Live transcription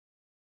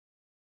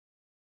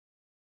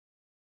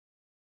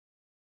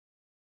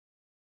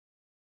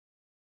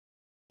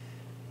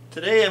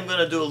Today I'm going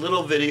to do a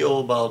little video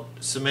about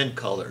cement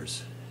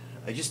colors.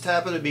 I just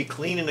happen to be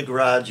cleaning the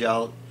garage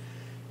out.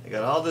 I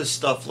got all this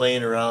stuff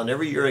laying around.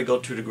 Every year I go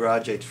through the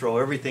garage, I throw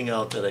everything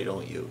out that I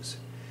don't use.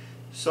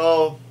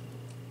 So,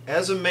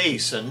 as a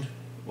mason,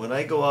 when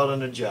I go out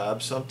on a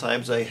job,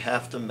 sometimes I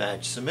have to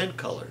match cement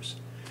colors.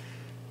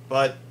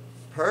 But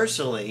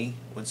personally,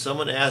 when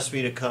someone asks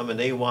me to come and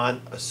they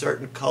want a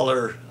certain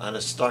color on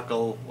a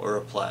stucco or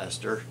a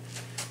plaster,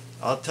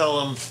 I'll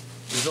tell them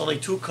there's only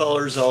two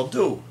colors I'll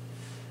do.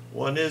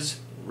 One is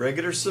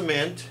regular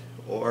cement,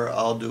 or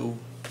I'll do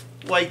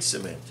white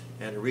cement.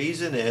 And the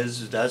reason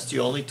is that's the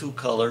only two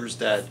colors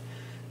that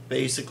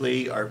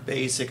basically are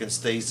basic and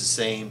stays the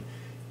same.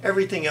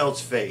 Everything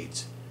else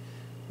fades.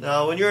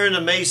 Now when you're in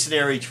the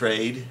masonry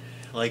trade,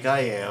 like I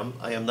am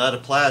not a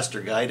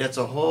plaster guy. That's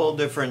a whole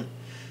different,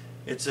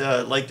 it's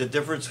like the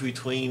difference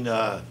between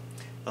a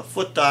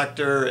foot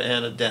doctor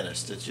and a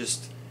dentist. It's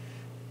just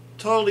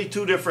totally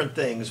two different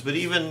things. But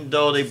even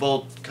though they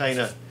both kind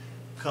of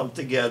come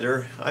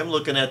together, I'm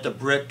looking at the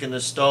brick and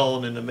the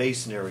stone and the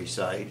masonry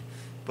side.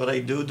 But I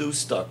do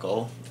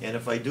stucco, and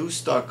if I do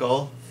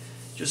stucco,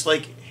 just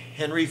like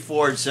Henry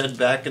Ford said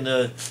back in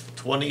the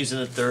 20s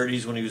and the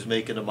 30s when he was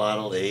making the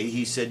Model A,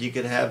 he said you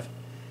could have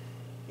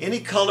any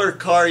color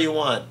car you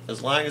want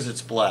as long as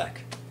it's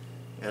black.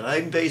 And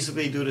I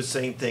basically do the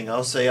same thing.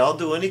 I'll say I'll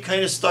do any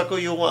kind of stucco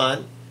you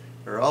want,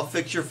 or I'll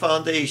fix your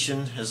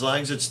foundation as long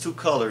as it's two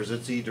colors.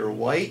 It's either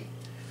white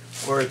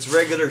or it's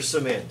regular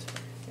cement.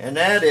 And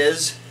that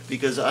is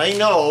because I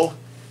know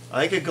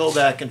I could go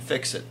back and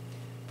fix it.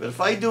 But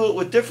if I do it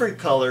with different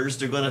colors,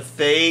 they're going to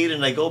fade,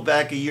 and I go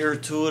back a year or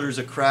two, there's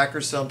a crack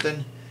or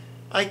something,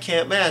 I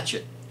can't match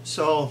it.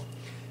 So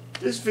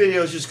this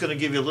video is just going to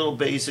give you a little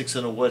basics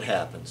on what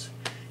happens.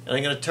 And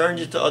I'm going to turn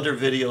you to other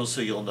videos so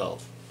you'll know.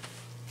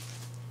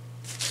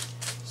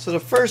 So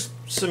the first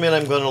cement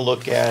I'm going to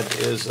look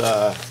at is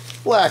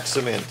black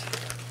cement.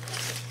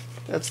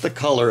 That's the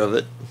color of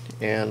it,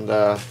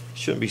 and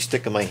shouldn't be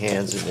sticking my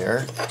hands in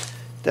there.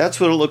 That's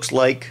what it looks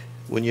like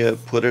when you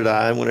put it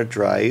on, when it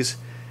dries.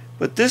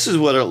 But this is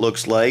what it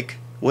looks like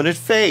when it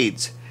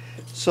fades.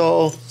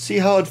 So see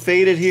how it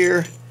faded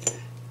here?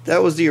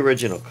 That was the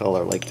original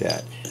color, like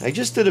that. I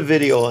just did a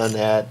video on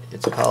that.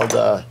 It's called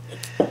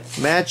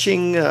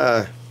matching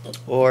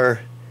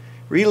or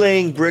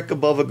relaying brick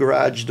above a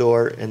garage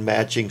door and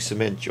matching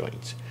cement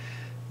joints.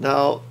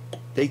 Now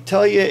they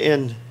tell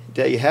you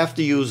that you have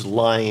to use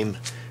lime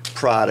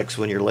products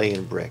when you're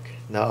laying brick.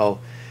 Now,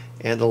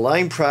 and the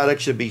lime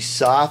product should be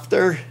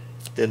softer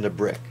than the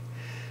brick.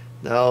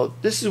 Now,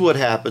 this is what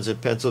happens in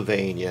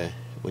Pennsylvania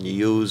when you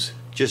use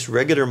just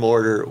regular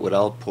mortar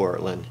without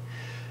Portland.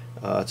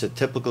 It's a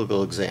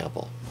typical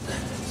example.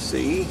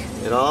 See,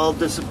 it all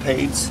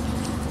dissipates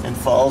and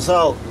falls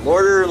out.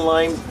 Mortar and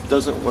lime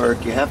doesn't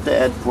work. You have to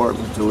add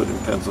Portland to it in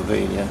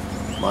Pennsylvania,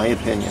 my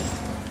opinion.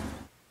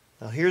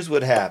 Now, here's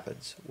what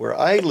happens. Where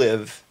I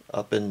live,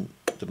 up in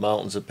the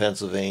mountains of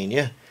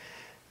Pennsylvania,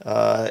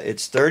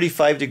 it's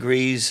 35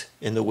 degrees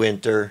in the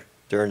winter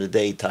during the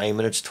daytime,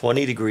 and it's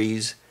 20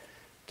 degrees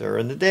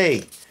during the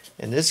day.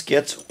 And this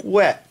gets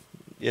wet.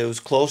 It was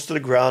close to the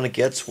ground, it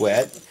gets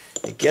wet.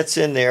 It gets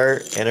in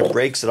there and it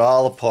breaks it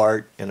all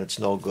apart, and it's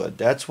no good.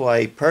 That's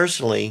why,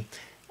 personally,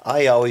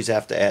 I always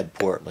have to add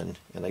Portland,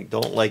 and I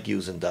don't like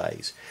using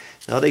dyes.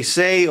 Now they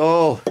say,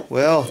 oh,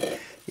 well,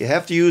 you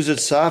have to use it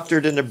softer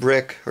than the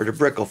brick or the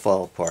brick will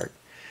fall apart.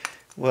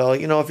 Well,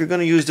 you know, if you're going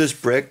to use this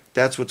brick,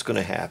 that's what's going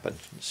to happen.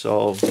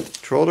 So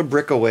throw the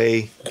brick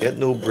away, get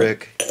new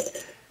brick,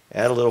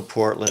 add a little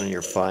Portland, and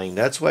you're fine.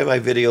 That's why my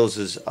videos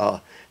is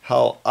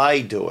how I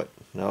do it.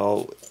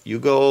 Now, you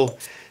go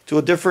to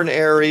a different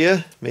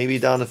area, maybe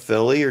down to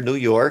Philly or New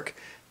York,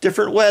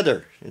 different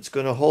weather. It's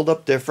going to hold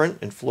up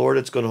different. In Florida,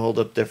 it's going to hold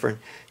up different.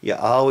 You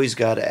always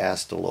got to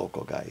ask the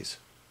local guys.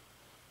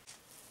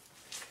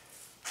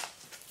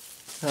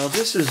 Now,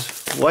 this is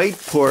white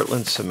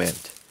Portland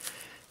cement.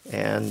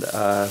 And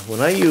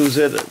when I use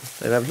it,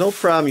 I have no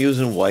problem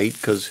using white,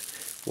 because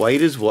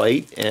white is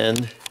white,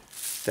 and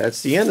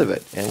that's the end of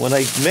it. And when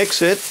I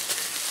mix it,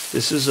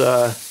 this is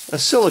a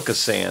silica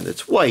sand.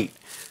 It's white.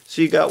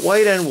 So you got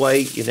white on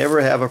white. You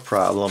never have a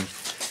problem.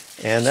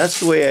 And that's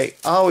the way I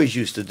always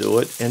used to do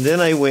it. And then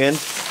I went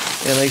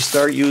and I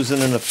start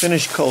using a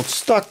finish coat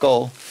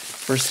stucco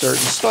for certain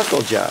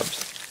stucco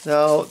jobs.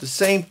 Now, the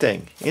same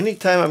thing.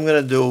 Anytime I'm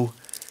going to do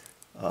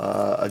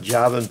a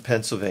job in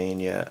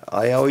Pennsylvania,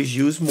 I always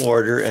use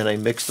mortar, and I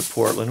mix the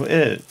Portland in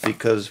it,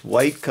 because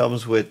white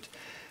comes with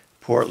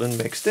Portland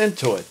mixed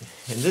into it.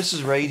 And this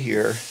is right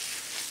here.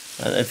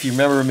 If you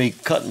remember me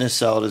cutting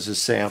this out as a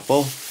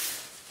sample,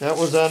 that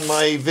was on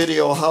my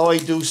video How I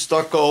Do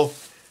Stucco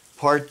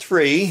Part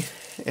 3.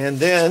 And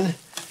then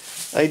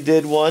I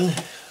did one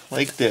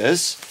like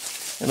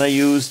this, and I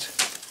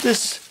used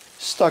this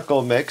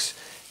stucco mix,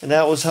 and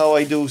that was How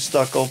I Do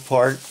Stucco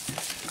Part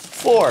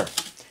 4.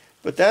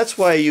 But that's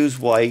why I use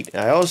white.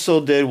 I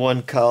also did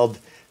one called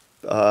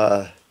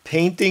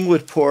Painting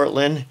with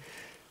Portland,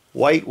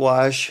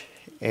 Whitewash,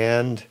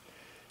 and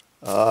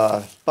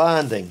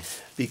Bonding,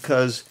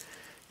 because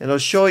and I'll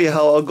show you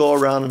how I'll go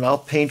around and I'll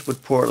paint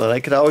with Portland.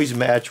 I could always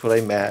match what I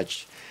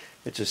matched.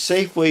 It's a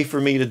safe way for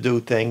me to do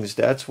things.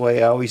 That's why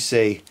I always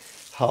say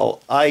how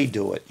I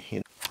do it. You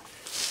know?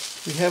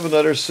 We have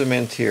another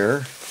cement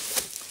here.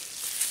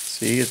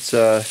 See, it's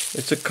a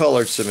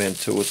colored cement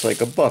too. It's like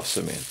a buff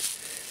cement.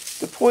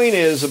 The point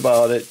is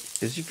about it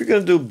is if you're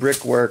going to do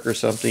brickwork or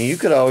something, you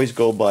could always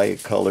go buy a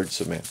colored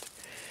cement.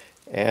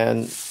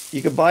 And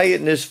you can buy it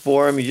in this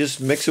form. You just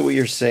mix it with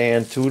your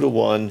sand,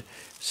 2-to-1.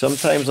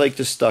 Sometimes, like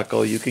the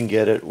stucco, you can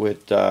get it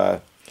with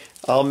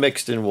all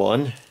mixed in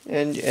one,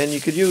 and you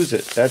could use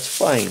it. That's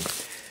fine.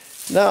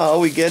 Now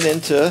we get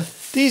into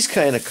these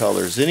kind of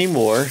colors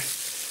anymore.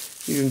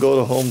 You can go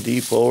to Home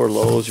Depot or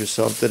Lowe's or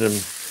something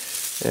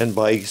and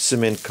buy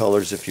cement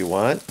colors if you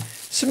want.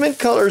 Cement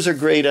colors are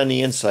great on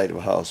the inside of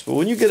a house, but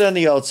when you get on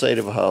the outside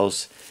of a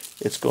house,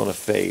 it's going to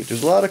fade.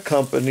 There's a lot of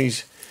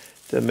companies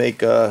that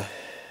make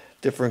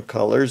different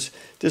colors.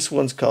 This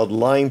one's called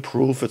Lime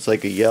Proof. It's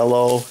like a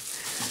yellow.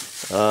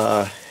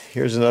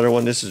 Here's another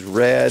one. This is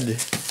red.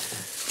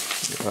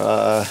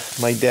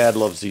 My dad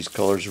loves these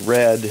colors.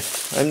 Red.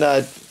 I'm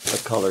not a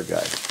color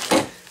guy.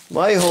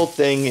 My whole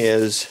thing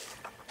is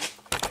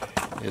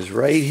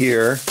right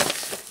here.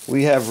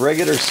 We have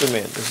regular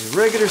cement. This is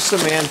regular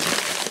cement.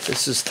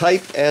 This is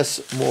type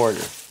S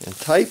mortar. And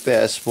type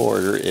S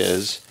mortar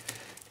is,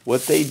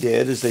 what they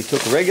did is they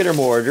took regular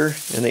mortar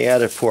and they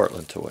added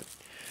Portland to it.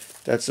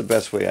 That's the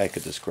best way I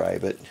could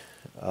describe it.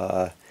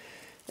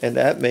 And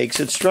that makes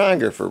it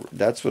stronger.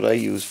 That's what I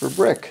use for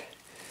brick.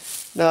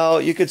 Now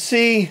you could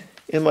see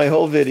in my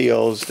whole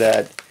videos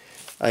that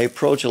I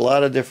approach a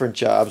lot of different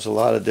jobs a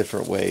lot of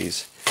different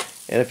ways.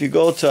 And if you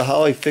go to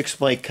how I fix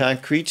my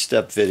concrete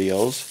step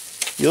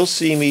videos, you'll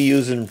see me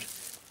using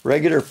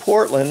regular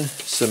Portland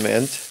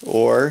cement,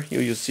 or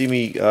you'll see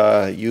me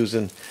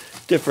using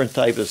different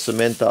type of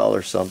Cementol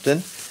or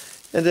something.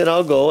 And then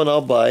I'll go and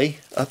I'll buy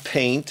a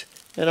paint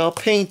and I'll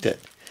paint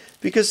it.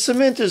 Because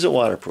cement isn't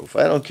waterproof.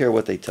 I don't care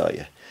what they tell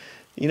you.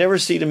 You never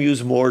see them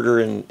use mortar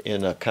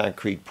in a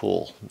concrete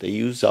pool. They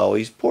use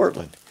always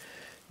Portland.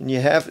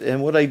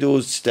 And what I do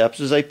is steps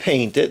is I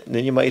paint it, and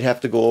then you might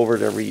have to go over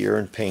it every year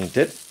and paint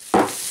it.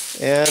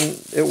 And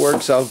it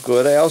works out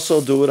good. I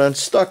also do it on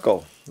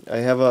stucco. I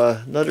have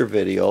another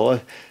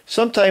video.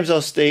 Sometimes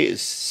I'll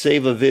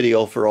save a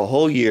video for a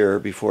whole year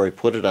before I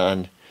put it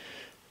on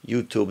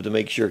YouTube to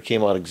make sure it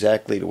came out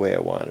exactly the way I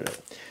wanted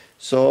it.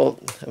 So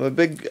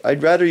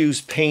I'd rather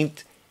use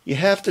paint. You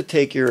have to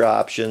take your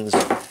options.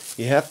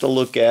 You have to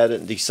look at it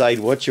and decide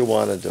what you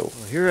want to do.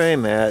 Well, here I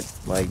am at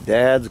my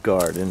dad's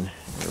garden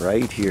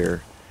right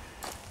here.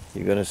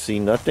 You're going to see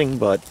nothing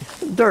but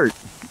dirt.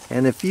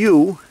 And if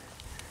you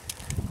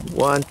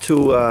want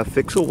to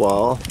fix a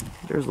wall,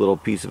 there's a little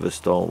piece of a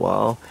stone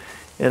wall,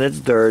 and it's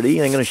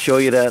dirty. I'm going to show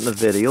you that in the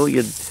video.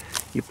 You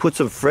put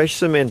some fresh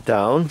cement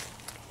down,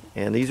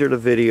 and these are the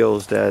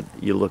videos that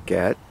you look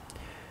at.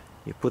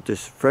 You put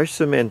this fresh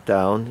cement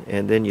down,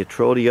 and then you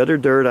throw the other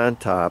dirt on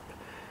top,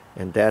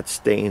 and that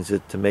stains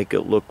it to make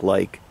it look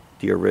like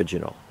the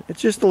original.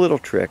 It's just a little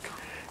trick.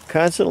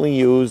 Constantly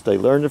used. I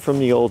learned it from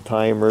the old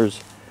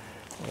timers,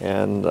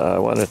 and I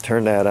want to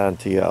turn that on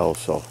to you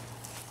also.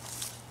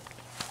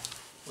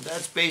 Well,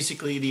 that's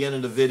basically the end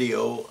of the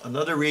video.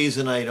 Another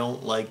reason I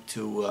don't like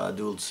to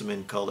do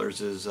cement colors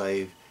is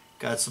I've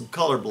got some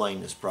color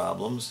blindness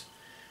problems,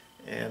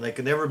 and I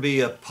can never be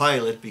a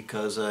pilot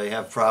because I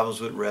have problems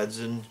with reds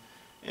and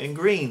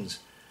greens.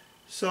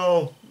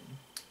 So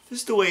this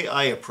is the way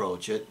I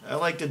approach it. I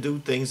like to do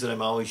things that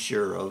I'm always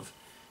sure of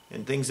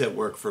and things that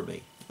work for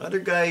me. Other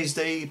guys,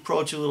 they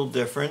approach a little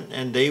different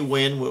and they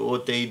win with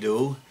what they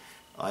do.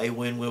 I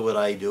win with what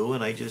I do,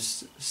 and I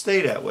just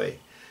stay that way.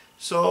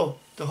 So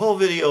the whole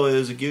video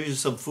is it gives you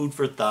some food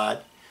for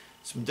thought,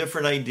 some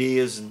different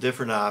ideas and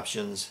different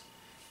options,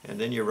 and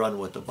then you run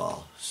with the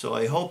ball. So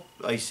I hope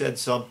I said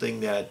something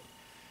that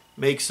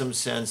makes some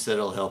sense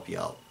that'll help you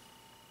out.